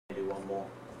one more.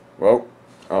 Well,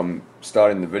 I'm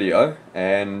starting the video,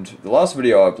 and the last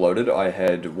video I uploaded I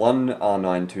had one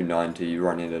R9-290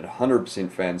 running at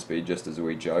 100% fan speed just as a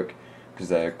wee joke, because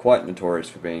they're quite notorious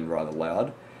for being rather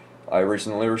loud. I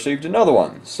recently received another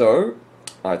one, so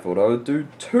I thought I would do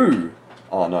two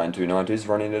R9-290s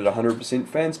running at 100%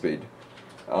 fan speed.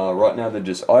 Right now they're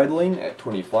just idling at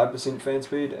 25% fan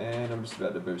speed, and I'm just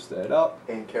about to boost that up.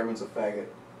 And Cameron's a faggot.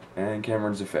 And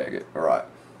Cameron's a faggot. Alright.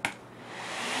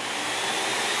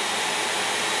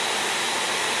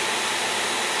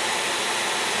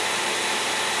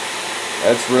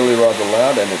 That's really rather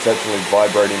loud, and it's actually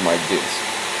vibrating my disc.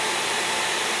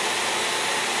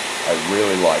 I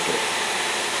really like it.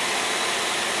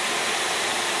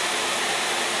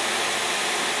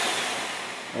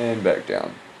 And back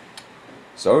down.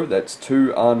 So that's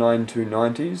two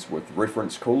R9-290s with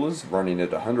reference coolers running at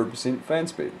 100% fan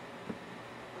speed.